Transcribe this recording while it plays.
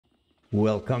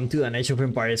Welcome to an Age of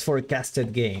Empires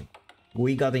forecasted game.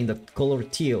 We got in the color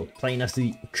teal, playing as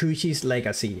the Cruci's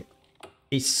Legacy.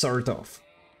 It's SortOf.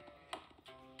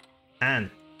 And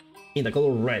in the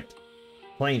color red,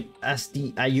 playing as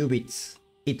the Ayyubids.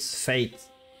 It's Fate,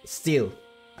 Steel,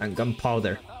 and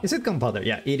Gunpowder. Is it Gunpowder?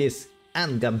 Yeah, it is.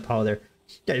 And Gunpowder.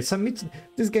 Yeah, it's a mix.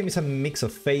 This game is a mix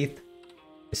of Faith,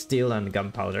 Steel, and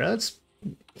Gunpowder.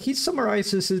 He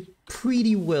summarizes it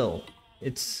pretty well.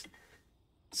 It's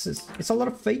a lot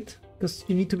of fate, because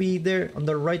you need to be there on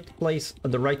the right place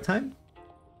at the right time.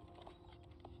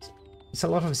 It's a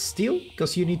lot of steel,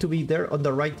 because you need to be there on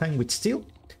the right time with steel.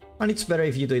 And it's better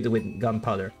if you do it with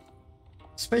gunpowder.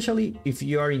 Especially if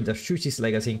you are in the Cruci's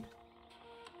Legacy.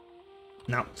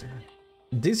 Now,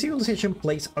 this civilization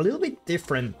plays a little bit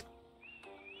different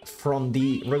from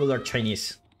the regular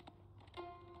Chinese.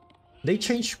 They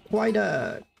changed quite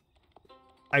a...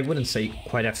 I wouldn't say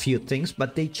quite a few things,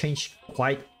 but they changed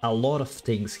quite a lot of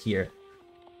things here.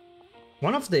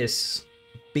 One of these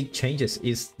big changes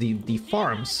is the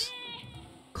farms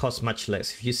cost much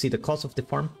less. If you see the cost of the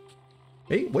farm...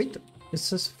 Hey, wait, it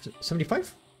says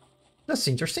 75? That's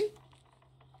interesting.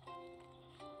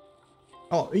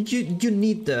 Oh, you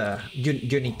need the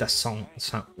Song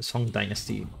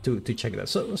Dynasty to check that.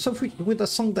 So with the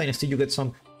Song Dynasty you get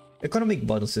some economic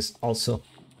bonuses also.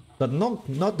 But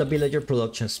not the villager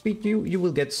production speed. You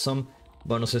will get some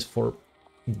bonuses for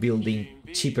building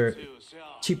cheaper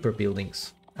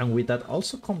buildings, and with that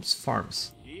also comes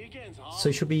farms. So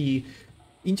it should be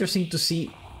interesting to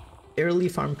see early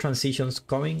farm transitions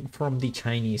coming from the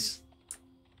Chinese,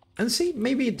 and see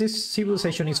maybe this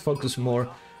civilization is focused more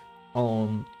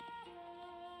on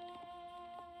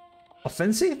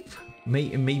offensive.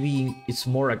 Maybe it's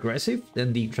more aggressive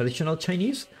than the traditional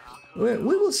Chinese. We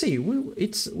will see.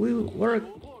 We're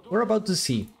about to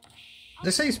see.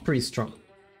 The say is pretty strong,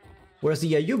 whereas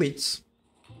the Ayyubids,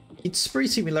 it's pretty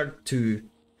similar to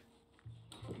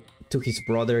his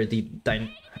brother, the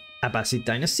Abbasid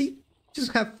dynasty.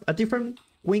 Just have a different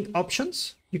wing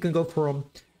options. You can go from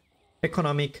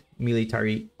economic,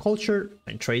 military, culture,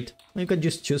 and trade. And you can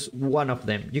just choose one of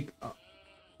them.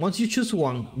 Once you choose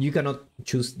one, you cannot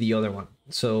choose the other one.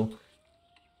 So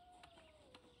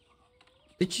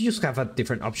you just have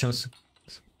different options.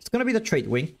 It's gonna be the trade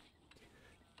wing.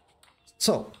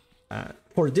 So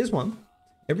for this one,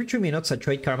 every 3 minutes a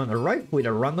trade caravan arrives with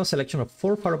a random selection of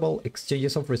 4 favorable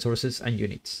exchanges of resources and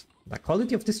units. The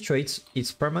quality of these trades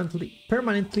is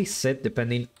permanently set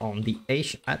depending on the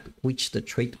age at which the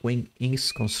trade wing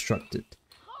is constructed.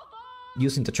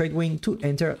 Using the trade wing to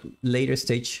enter later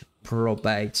stage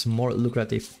provides more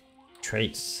lucrative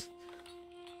trades.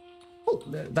 Oh,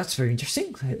 that's very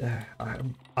interesting.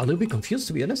 I'm a little bit confused,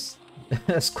 to be honest.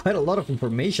 There's quite a lot of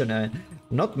information.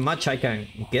 Not much I can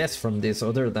guess from this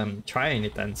other than trying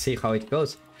it and see how it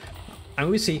goes. And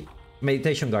we see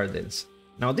meditation gardens.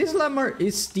 Now this landmark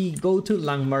is the go-to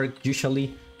landmark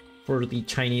usually for the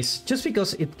Chinese, just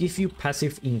because it gives you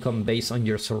passive income based on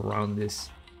your surroundings.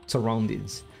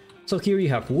 So here you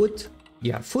have wood,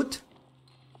 you have food.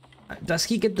 Does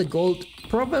he get the gold?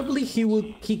 Probably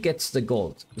he gets the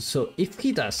gold. So if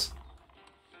he does,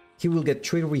 he will get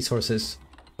 3 resources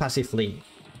passively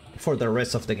for the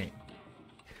rest of the game.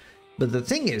 But the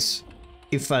thing is,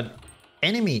 if an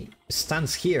enemy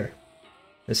stands here,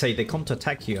 let's say they come to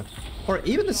attack you, or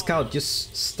even the scout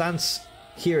just stands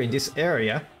here in this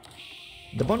area,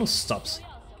 the bonus stops.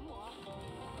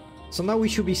 So now we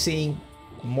should be seeing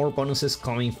more bonuses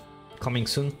coming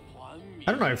soon.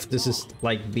 I don't know if this is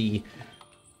like the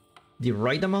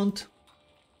right amount.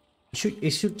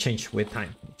 It should change with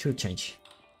time. It should change.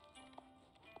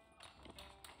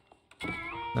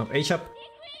 Now age up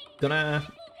gonna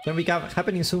be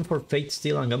happening soon for Fate,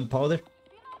 Steel, and Gunpowder.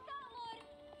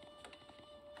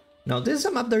 Now this is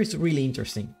a map that is really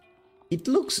interesting. It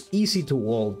looks easy to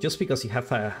wall just because you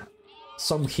have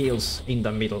some hills in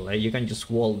the middle. You can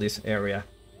just wall this area,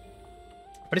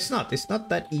 but it's not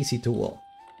that easy to wall.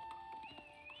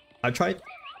 I tried.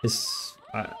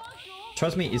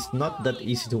 Trust me, it's not that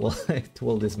easy to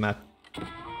wall this map.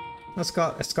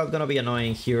 Scout gonna be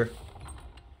annoying here.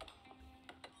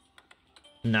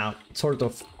 Now, sort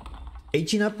of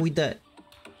aging up with the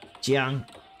Jiangnan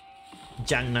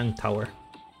Tower.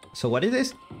 So what it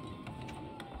is?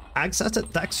 Acts as a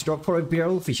tax drop for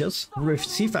Imperial officials.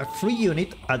 Receive a free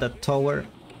unit at the tower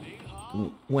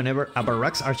whenever a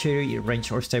barracks, archery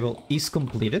range or stable is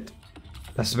completed.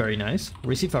 That's very nice.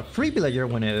 Receive a free villager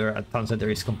whenever a town center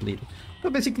is completed. So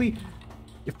basically,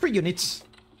 free units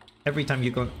every time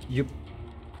you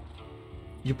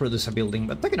produce a building.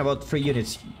 But talking about free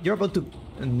units, you're about to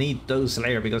need those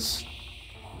later, because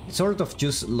Sort of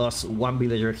just lost one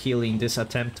villager heal in this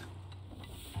attempt.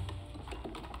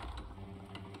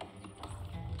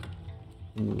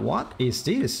 What is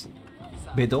this?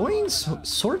 Bedouin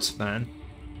swordsman?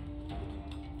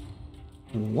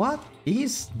 What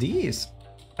is this?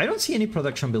 I don't see any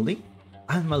production building.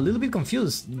 I'm a little bit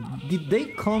confused. Did they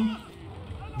come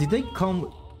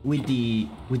with the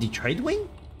trade wing?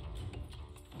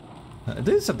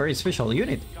 This is a very special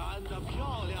unit.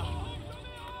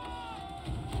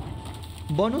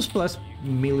 Bonus plus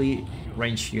melee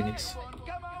range units.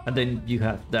 And then you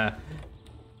have the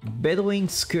Bedouin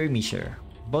skirmisher.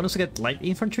 Bonus to get light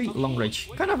infantry, long range.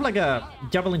 Kind of like a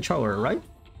javelin thrower, right?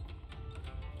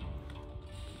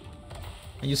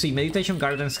 And you see, Meditation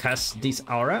Gardens has this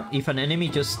aura. If an enemy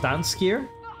just stands here,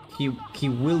 he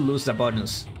will lose the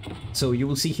bonus. So you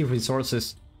will see his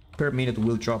resources per minute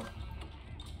will drop.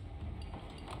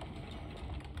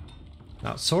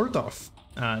 Now, SortOf.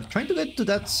 Trying to get to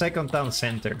that second town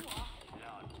center.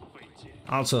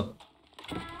 Also,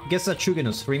 guess that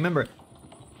Chuginus. Remember,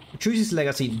 Chushi's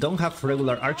Legacy don't have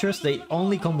regular archers, they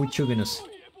only come with Chuginus.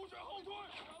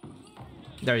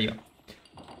 There you go.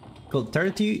 Cool,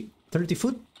 30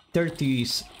 foot, 30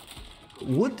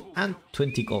 wood, and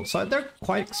 20 gold. So they're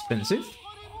quite expensive,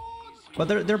 but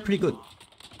they're pretty good.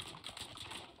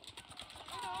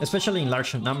 Especially in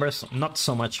large numbers, not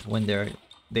so much when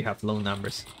they have low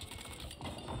numbers.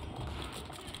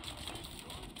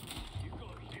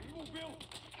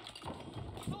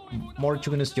 More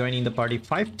Chuginus joining the party.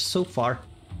 5 so far.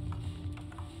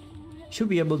 Should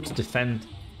be able to defend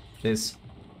this.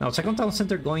 Now, second town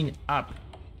center going up.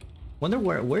 Wonder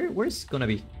where's it gonna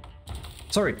be?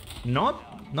 Sorry, not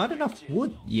enough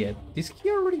wood yet. Is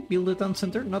he already built a town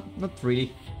center? Not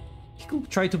really. He could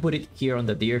try to put it here on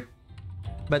the deer.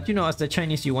 But you know, as the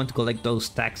Chinese, you want to collect those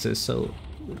taxes, so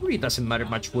it really doesn't matter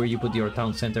much where you put your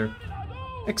town center.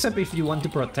 Except if you want to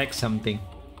protect something.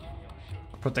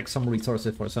 Protect some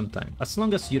resources for some time. As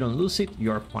long as you don't lose it,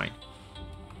 you're fine.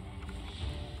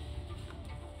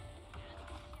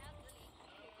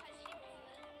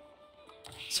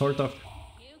 SortOf.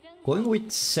 Going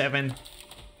with 7,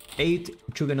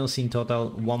 8 Chuginus in total,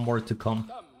 one more to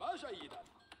come.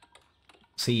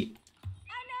 See.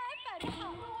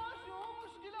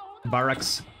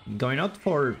 Barracks going out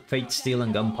for Fate, Steel,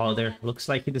 and Gunpowder. Looks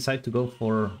like he decided to go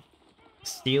for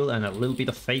Steel and a little bit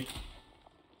of Fate.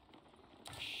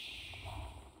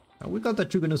 We got the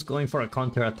Chuginus going for a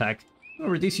counter-attack.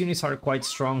 Remember, these units are quite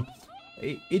strong.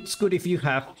 It's good if you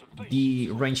have the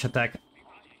range attack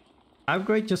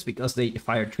upgrade just because they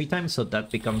fire 3 times, so that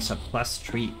becomes a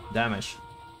 +3 damage.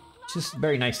 Which is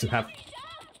very nice to have.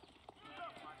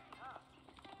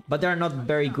 But they're not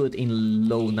very good in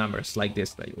low numbers like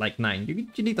this, like 9.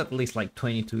 You need at least like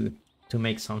 20 to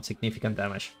make some significant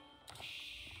damage.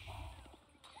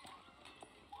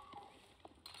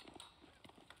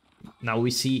 Now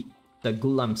we see the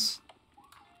Gulams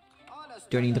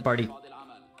joining the party.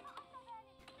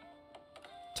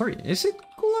 Sorry, is it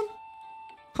Gulam?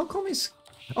 How come is...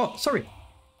 Oh, sorry.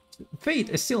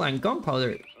 Fate, Steel, and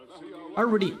Gunpowder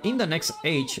already in the next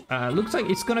age. Looks like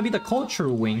it's gonna be the culture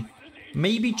wing.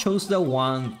 Maybe chose the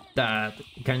one that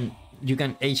you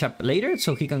can age up later,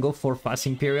 so he can go for Fast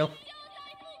Imperial.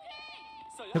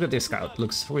 Look at this scout,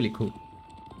 looks really cool.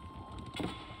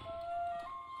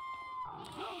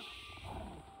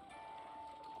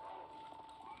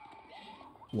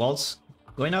 Waltz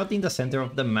going out in the center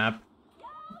of the map,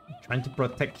 trying to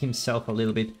protect himself a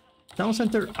little bit. Town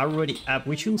center already up.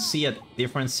 We should see a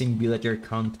difference in villager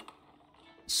count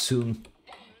soon.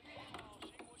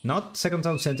 Not second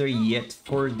town center yet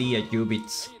for the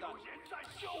Ayyubids.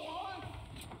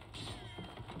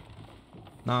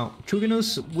 Now,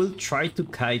 Chuginus will try to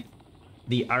kite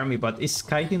the army, but it's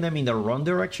kiting them in the wrong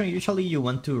direction. Usually you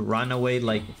want to run away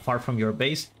like far from your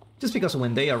base, just because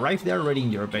when they arrive, they're already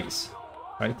in your base.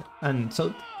 Right, and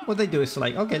so what they do is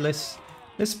like, okay, let's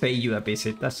pay you a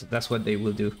visit. That's what they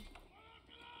will do.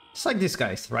 It's like these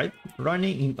guys, right?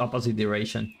 Running in opposite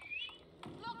direction.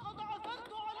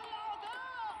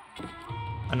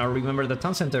 And now remember, the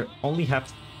town center only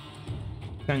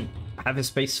can have a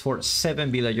space for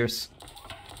 7 villagers.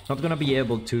 Not gonna be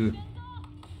able to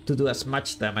do as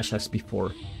much damage as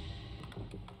before.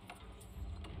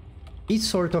 He's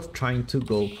sort of trying to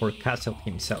go for Castle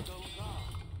himself.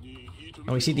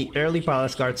 And we see the early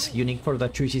Palace Guards, unique for the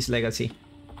Chushi's Legacy.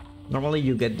 Normally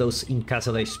you get those in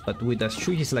Castle Age, but with the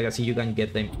Chushi's Legacy you can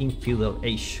get them in Feudal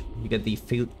Age. You get the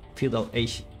Feudal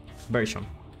Age version.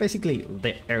 Basically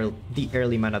the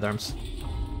early man-at-arms.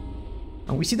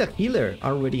 And we see the healer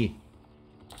already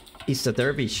is the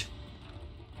Dervish.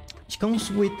 Which comes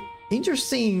with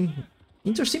interesting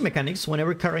Interesting mechanics.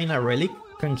 Whenever carrying a relic,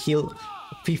 can heal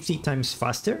 50 times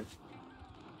faster.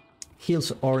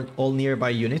 Heals all nearby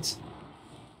units.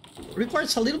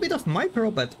 Requires a little bit of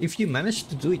micro, but if you manage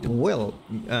to do it well,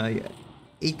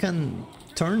 it can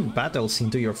turn battles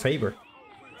into your favor.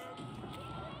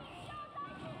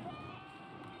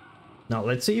 Now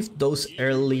let's see if those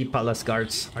early palace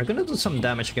guards are gonna do some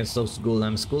damage against those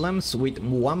ghulams. Ghulams with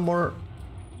one more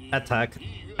attack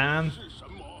and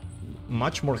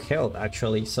much more health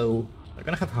actually, so they're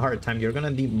gonna have a hard time. You're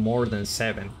gonna need more than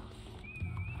 7.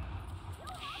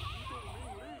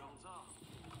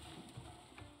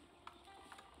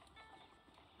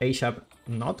 Ashab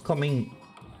not coming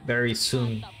very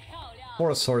soon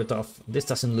for SortOf. This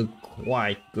doesn't look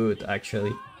quite good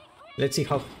actually. Let's see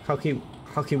how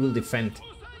he will defend.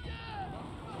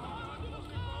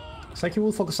 Looks like he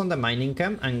will focus on the mining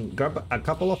camp and grab a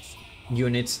couple of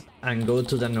units and go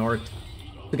to the north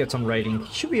to get some raiding.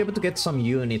 He should be able to get some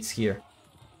units here.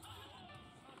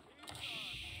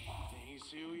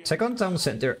 Second town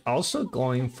center also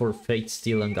going for Fate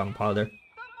Steel and Gunpowder.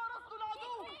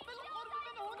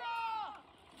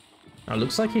 Now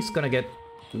looks like he's gonna get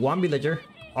one villager.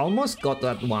 Almost got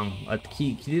that one, but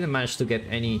he didn't manage to get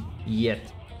any yet.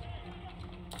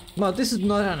 Well, this is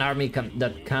not an army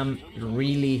that can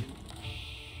really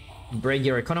break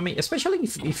your economy, especially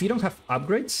if you don't have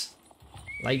upgrades.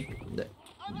 Like,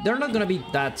 they're not gonna be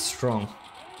that strong.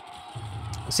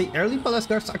 See, early palace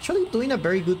guards actually doing a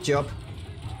very good job.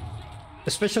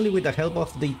 Especially with the help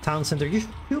of the town center, you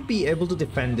should be able to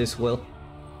defend this well.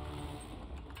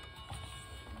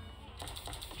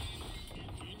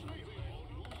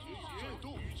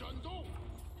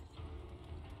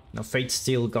 Now Fate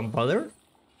Steel Gunpowder.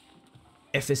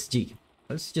 FSG.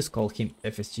 Let's just call him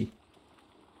FSG.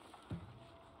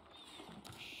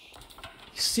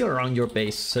 He's still around your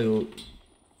base, so...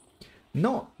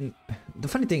 No... The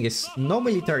funny thing is, no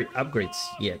military upgrades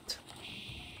yet.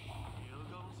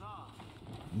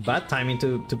 Bad timing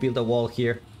to build a wall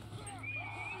here.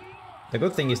 The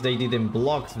good thing is they didn't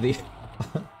block the...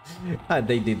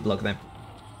 They did block them.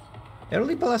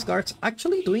 Early palace guards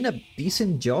actually doing a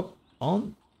decent job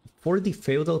for the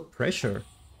feudal pressure.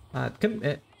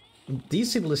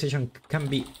 This civilization can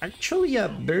be actually a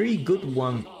very good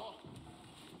one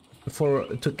to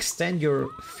extend your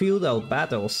feudal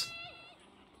battles.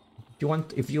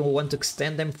 If you want to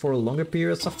extend them for longer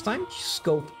periods of time, just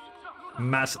go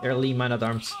mass early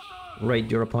man-at-arms, raid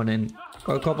your opponent,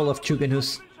 got a couple of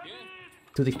Chuganus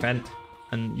to defend,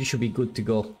 and you should be good to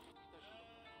go.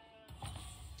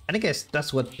 And I guess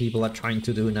that's what people are trying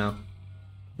to do now.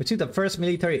 We see the first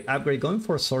military upgrade going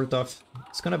for SortOf.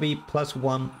 It's gonna be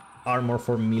 +1 armor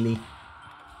for melee.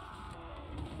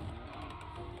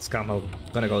 Scammo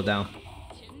gonna go down.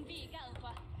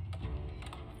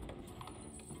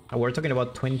 And we're talking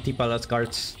about 20 palace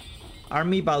guards.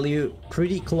 Army value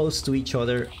pretty close to each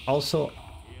other. Also,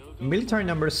 military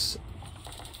numbers.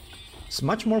 It's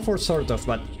much more for SortOf,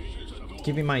 but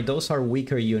keep in mind those are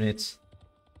weaker units.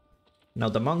 Now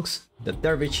the monks, the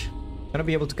dervish, gonna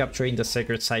be able to capture in the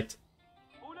sacred site.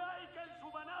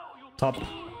 Top,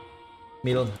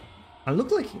 middle, and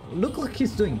look like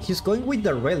he's going with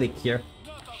the relic here,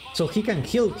 so he can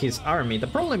kill his army. The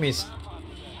problem is,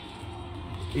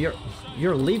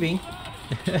 you're leaving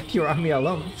your army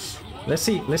alone. Let's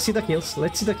see the kills.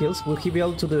 Let's see the kills. Will he be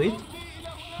able to do it?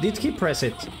 Did he press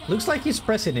it? Looks like he's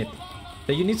pressing it.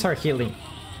 The units are healing.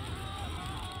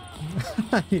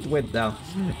 It went down.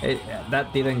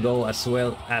 That didn't go as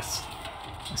well as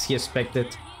he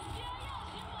expected.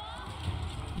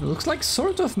 Looks like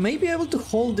SortOf may be able to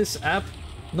hold this up.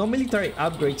 No military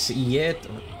upgrades yet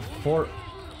for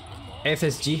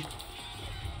FSG.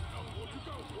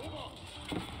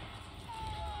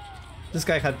 This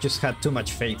guy just had too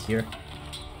much faith here.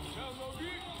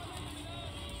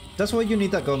 That's why you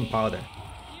need a gunpowder.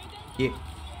 You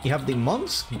have the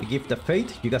monks, you give the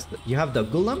faith, you have the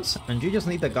ghulams, and you just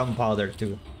need the gunpowder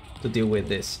to deal with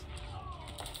this.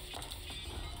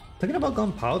 Talking about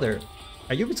gunpowder,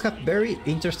 Ayyubids have very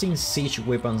interesting siege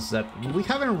weapons that we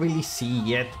haven't really seen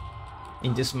yet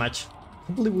in this match.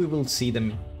 Hopefully we will see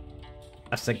them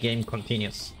as the game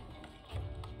continues.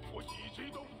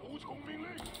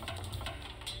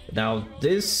 Now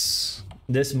this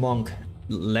monk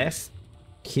left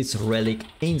his relic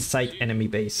inside enemy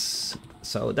base,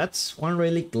 so that's one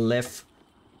relic left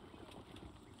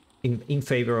in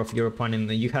favor of your opponent.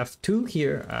 You have 2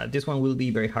 here. This one will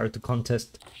be very hard to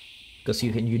contest because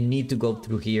you need to go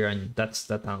through here, and that's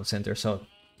the town center. So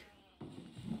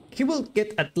he will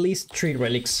get at least 3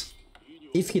 relics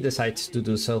if he decides to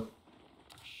do so.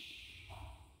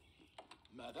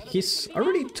 He's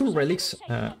already 2 relics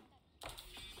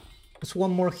There's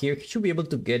one more here. He should be able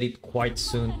to get it quite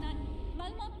soon.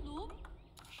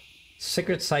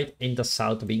 Secret site in the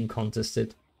south being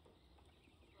contested.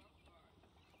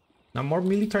 Now more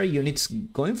military units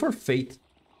going for Fate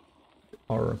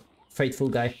or Faithful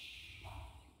guy.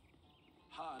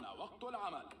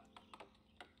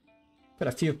 Got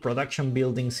a few production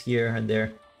buildings here and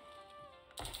there.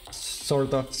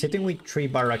 SortOf sitting with 3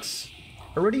 barracks.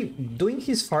 Already doing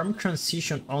his farm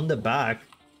transition on the back.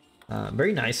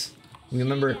 Very nice.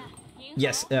 Remember,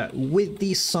 yes, with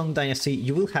the Song Dynasty,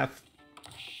 you will have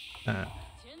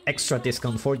extra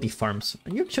discount for the farms.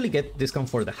 And you actually get discount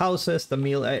for the houses, the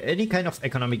mill, any kind of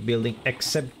economic building,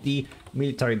 except the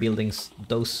military buildings.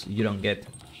 Those you don't get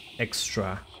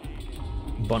extra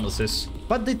bonuses.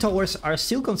 But the towers are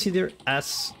still considered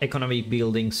as economic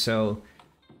buildings, so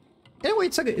anyway,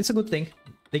 it's a good thing.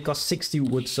 They cost 60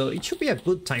 wood, so it should be a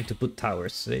good time to put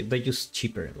towers. They just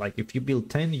cheaper. Like if you build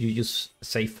 10, you just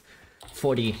save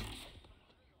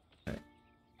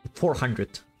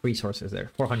 400 resources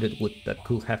there. 400 wood that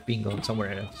could have been gone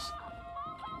somewhere else.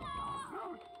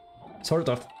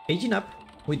 SortOf aging up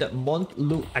with the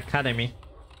Montlu Academy.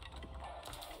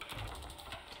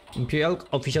 Imperial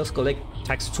officials collect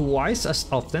tax twice as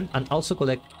often and also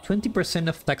collect 20%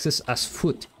 of taxes as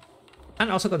food. And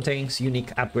also contains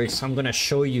unique upgrades. I'm gonna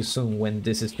show you soon when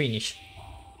this is finished.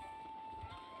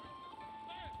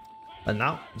 But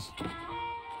now,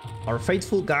 our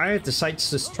faithful guy decides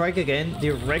to strike again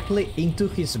directly into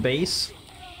his base.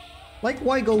 Like,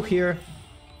 why go here?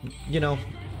 You know,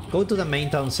 go to the main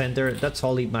town center. That's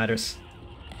all it matters.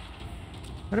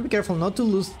 Gotta be careful not to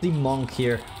lose the monk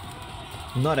here.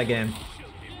 Not again.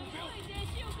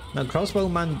 Now,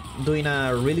 crossbowman doing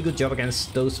a really good job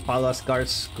against those palace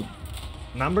guards.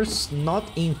 Numbers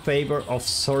not in favor of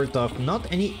SortOf.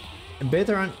 Not any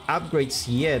veteran upgrades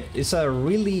yet. It's a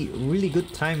really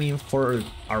good timing for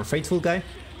our faithful guy.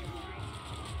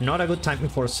 Not a good timing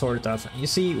for SortOf. You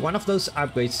see, one of those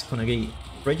upgrades gonna be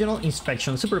regional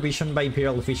inspection supervision by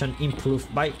imperial official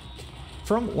improved by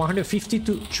from 150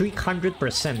 to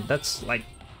 300%. That's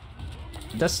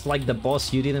like the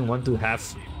boss you didn't want to have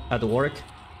at work.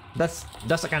 That's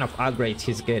the kind of upgrade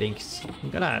he's getting.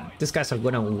 These guys are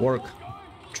gonna work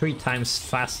 3 times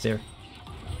faster.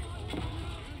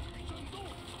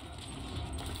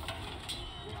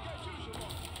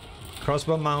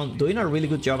 Crossbow mount doing a really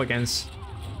good job against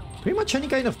pretty much any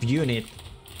kind of unit.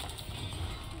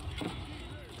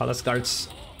 Palace guards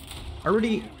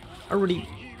already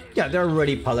yeah, they're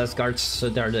already palace guards, so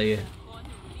they're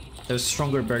the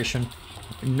stronger version.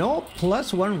 No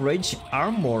 +1 range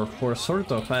armor for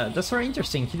SortOf. That's very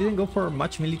interesting. He didn't go for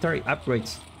much military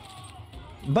upgrades.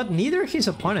 But neither his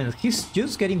opponent. He's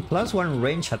just getting +1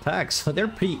 range attacks, so they're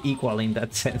pretty equal in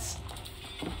that sense.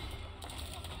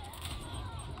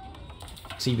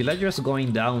 See, villagers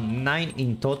going down, 9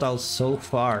 in total so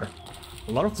far.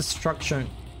 A lot of destruction,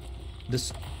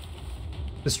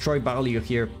 destroy value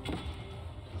here.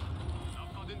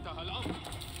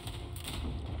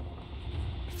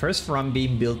 First ram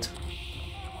being built.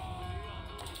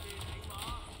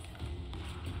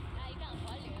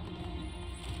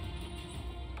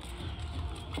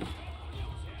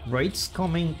 Raids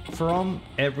coming from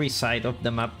every side of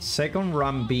the map. Second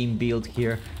ram being built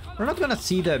here. We're not gonna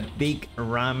see the big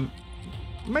ram.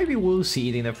 Maybe we'll see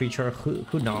it in the future.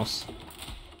 Who knows?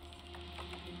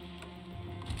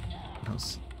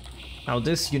 Now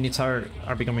these units are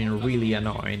becoming really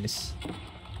annoying.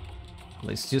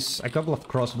 It's just a couple of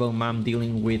crossbow man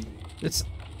dealing with. It's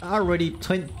already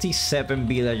 27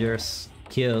 villagers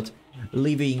killed,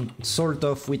 leaving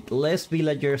SortOf with less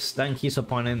villagers than his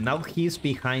opponent. Now he's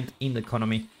behind in the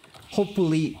economy.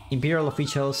 Hopefully imperial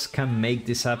officials can make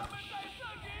this up.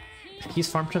 His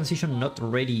farm transition not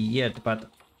ready yet,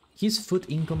 but his food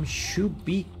income should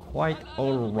be quite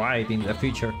alright in the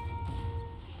future.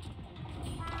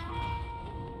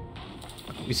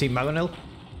 We see Magonel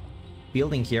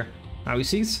building here. Now he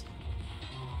sees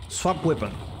swap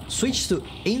weapon. Switch to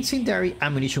incendiary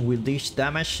ammunition will dish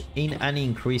damage in an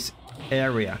increased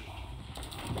area.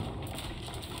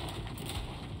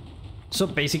 So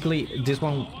basically this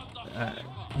one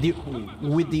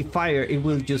with the fire it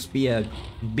will just be a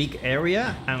big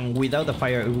area, and without the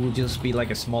fire it will just be like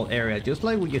a small area, just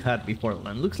like what you had before.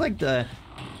 And looks like the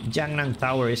Jiangnan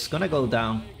Tower is gonna go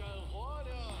down.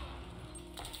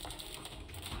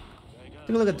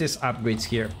 Take a look at these upgrades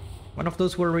here. One of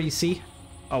those we already see.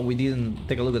 Oh, we didn't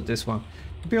take a look at this one.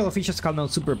 Imperial officials can now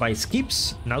supervise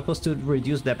skips, now supposed to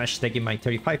reduce damage taken by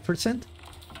 35%.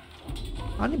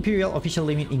 An Imperial official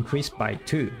limit increased by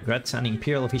 2. Grants an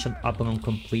Imperial official upon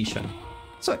completion.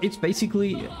 So it's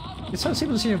basically, it's a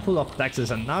civil full of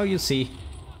taxes, and now you see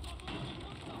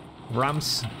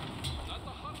rams.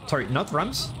 Sorry, not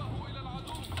rams.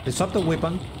 They swap the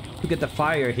weapon to get the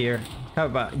fire here.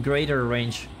 Have a greater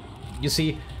range. You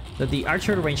see that the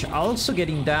archer range also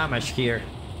getting damaged here,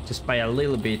 just by a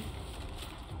little bit.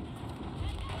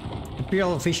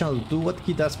 Imperial official do what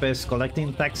he does best,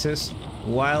 collecting taxes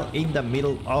while in the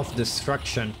middle of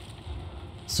destruction.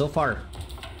 So far,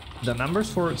 the numbers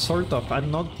for SortOf are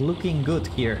not looking good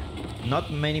here.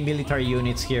 Not many military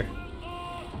units here.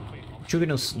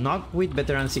 Juvenus not with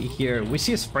veterancy here. We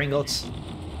see Springles,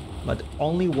 but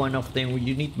only one of them.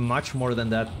 You need much more than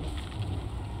that.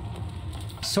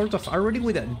 SortOf already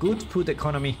with a good food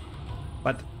economy,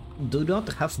 but do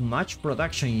not have much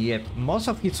production yet. Most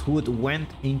of his wood went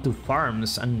into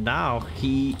farms, and now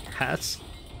he's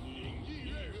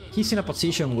in a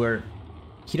position where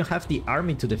he don't have the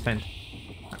army to defend.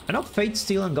 I know Fate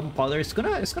Steel and Gunpowder is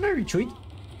gonna retreat.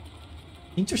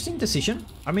 Interesting decision.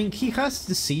 I mean, he has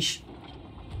the siege,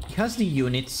 he has the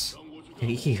units,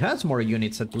 he has more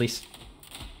units at least.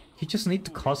 He just needs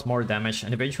to cause more damage,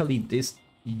 and eventually these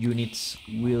units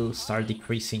will start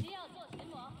decreasing.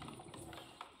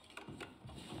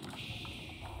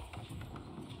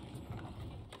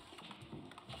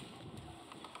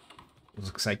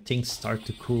 Looks like things start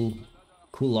to cool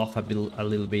off a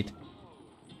little bit.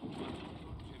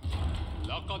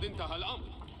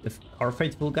 If our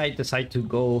faithful guy decide to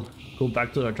go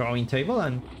back to the drawing table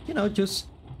and, you know, just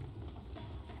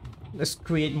let's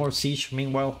create more siege.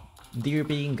 Meanwhile, deer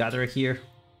being gathered here.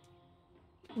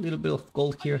 A little bit of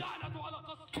gold here.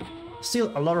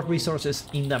 Still a lot of resources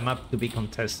in the map to be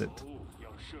contested.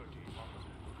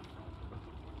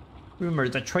 Remember,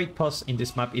 the trade post in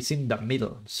this map is in the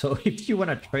middle, so if you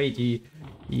wanna trade,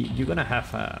 you're gonna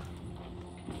have a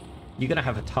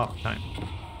tough time.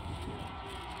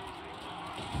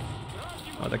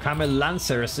 Oh, the Camel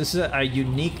Lancers. This is a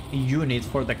unique unit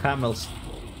for the camels.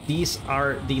 These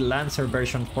are the Lancer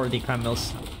version for the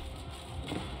camels.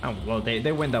 Oh, well,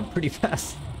 they went down pretty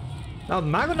fast. Now,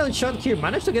 Magonel shot here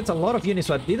managed to get a lot of units,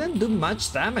 but didn't do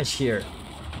much damage here.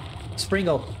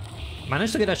 Springle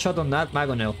managed to get a shot on that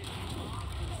Magonel.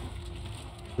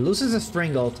 Loses a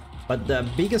Springle, but the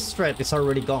biggest threat is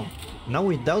already gone. Now,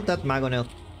 without that Magonel,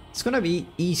 it's gonna be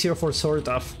easier for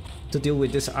SortOf to deal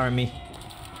with this army.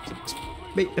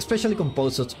 Especially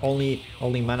composed of only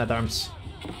man-at-arms.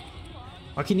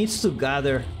 He needs to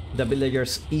gather the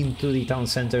villagers into the town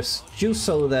centers just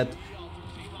so that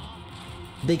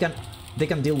they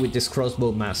can deal with this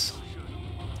crossbow mass.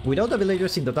 Without the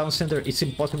villagers in the town center, it's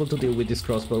impossible to deal with this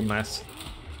crossbow mass.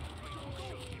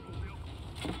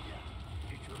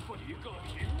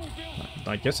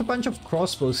 Just a bunch of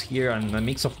crossbows here and a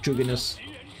mix of Juvenus.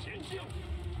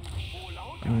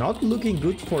 Not looking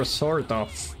good for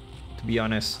SortOf, to be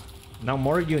honest. Now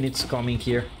more units coming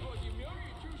here.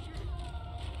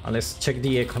 Let's check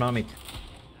the economic.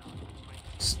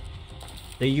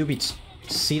 The Ayyubids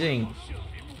sitting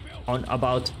on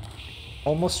about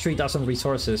almost 3,000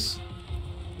 resources,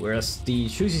 whereas the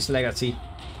Shushi's Legacy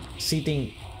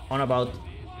sitting on about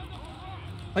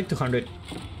like 200,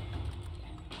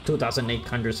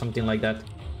 2,800, something like that.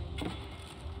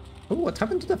 Oh, what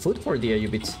happened to the food for the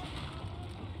Ayyubids?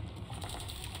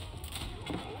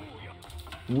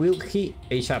 Will he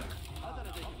age up?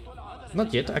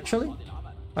 Not yet, actually.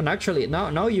 And actually,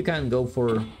 now you can go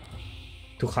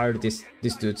to hire these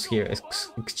dudes here,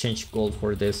 exchange gold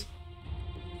for this.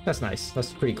 That's nice.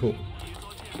 That's pretty cool.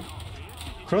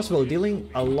 Crossbow dealing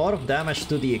a lot of damage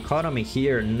to the economy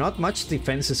here. Not much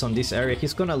defenses on this area.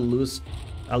 He's gonna lose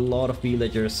a lot of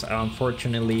villagers,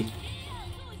 unfortunately.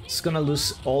 He's gonna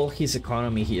lose all his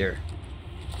economy here.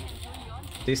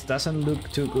 This doesn't look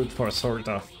too good for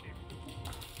SortOf.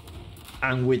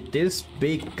 And with this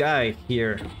big guy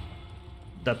here,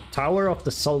 the Tower of the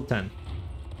Sultan,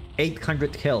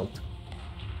 800 health,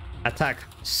 attack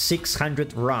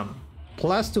 600 ram,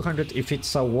 plus 200 if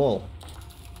it's a wall,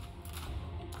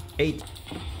 8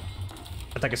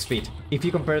 attack speed. If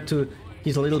you compare it to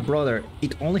his little brother,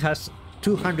 it only has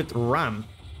 200 ram,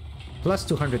 plus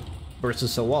 200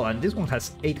 versus a wall, and this one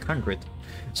has 800.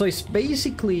 So it's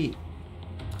basically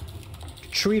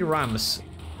 3 rams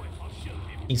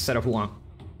instead of 1.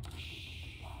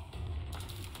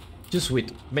 Just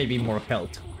with maybe more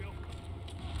health.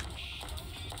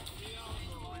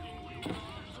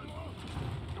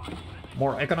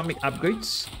 More economic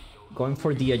upgrades. Going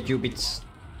for the Ayyubids.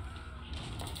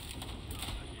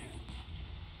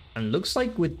 And looks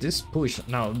like with this push,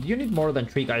 now you need more than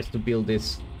 3 guys to build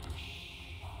this.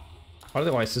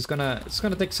 Otherwise it's gonna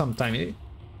take some time.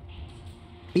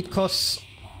 It costs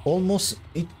almost,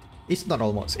 it's not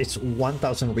almost, it's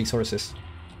 1,000 resources.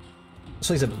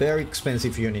 So it's a very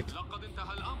expensive unit.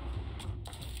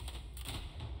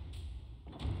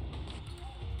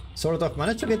 SortOf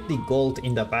managed to get the gold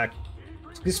in the back.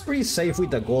 He's pretty safe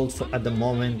with the gold at the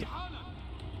moment.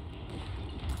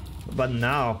 But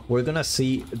now we're gonna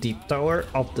see the Tower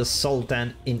of the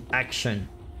Sultan in action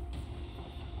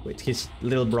with his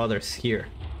little brothers here.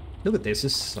 Look at this,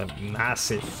 this is a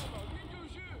massive.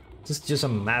 This is just a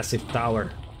massive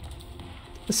tower.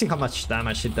 Let's see how much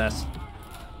damage it does.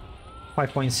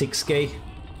 5.6k.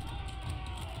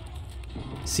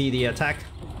 See the attack.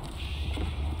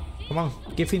 Come on,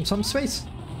 give him some space.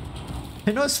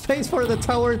 No space for the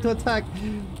tower to attack.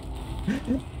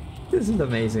 This is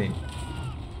amazing.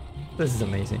 This is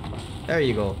amazing. There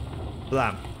you go.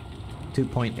 Blam.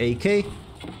 2.8k.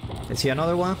 Let's see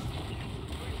another one.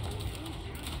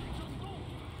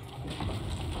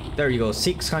 There you go.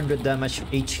 600 damage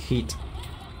each hit.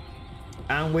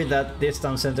 And with that, this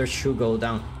town center should go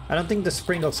down. I don't think the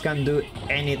Sprinkles can do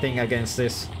anything against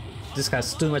this. This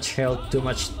has too much health, too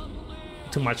much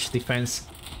defense.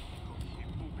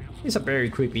 It's a very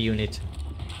creepy unit.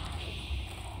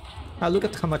 Look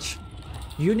at how much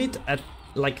you need at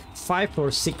like 5 or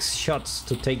 6 shots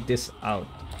to take this out.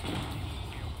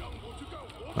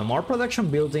 Now more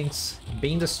production buildings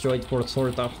being destroyed for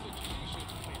SortOf.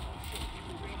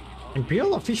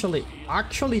 Imperial official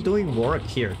actually doing work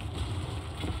here.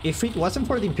 If it wasn't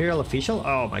for the Imperial official,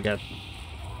 oh my god.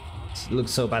 It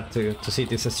looks so bad to see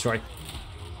this destroyed.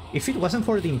 If it wasn't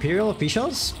for the Imperial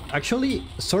officials, actually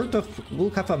SortOf will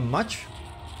have a much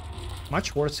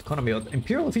worse economy. But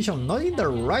Imperial official not in the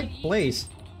right place.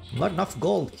 Not enough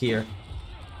gold here.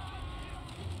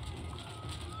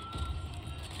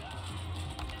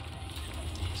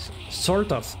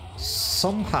 SortOf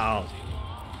somehow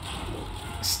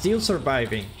still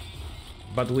surviving,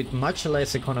 but with much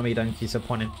less economy than his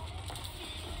opponent.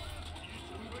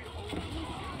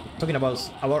 Talking about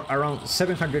around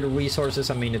 700 resources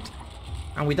a minute.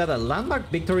 And with that, a landmark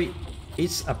victory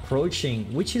is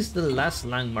approaching. Which is the last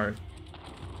landmark?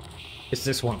 It's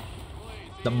this one.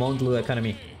 The Montlu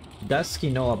Academy. Does he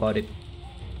know about it?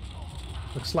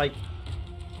 Looks like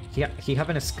he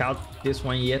haven't scouted this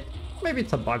one yet. Maybe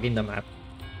it's a bug in the map.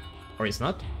 Or it's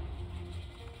not.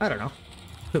 I don't know.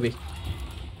 Could be.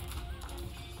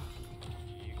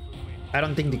 I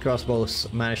don't think the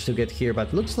crossbows managed to get here,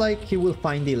 but looks like he will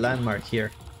find the landmark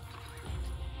here.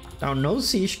 Now no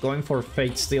siege going for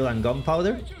Fate Steel and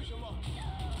Gunpowder.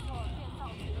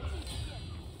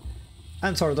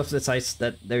 And SortOf decides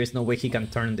that there is no way he can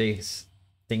turn these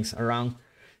things around.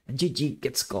 And GG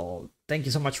gets gold. Thank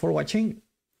you so much for watching,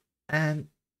 and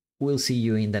we'll see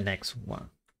you in the next one.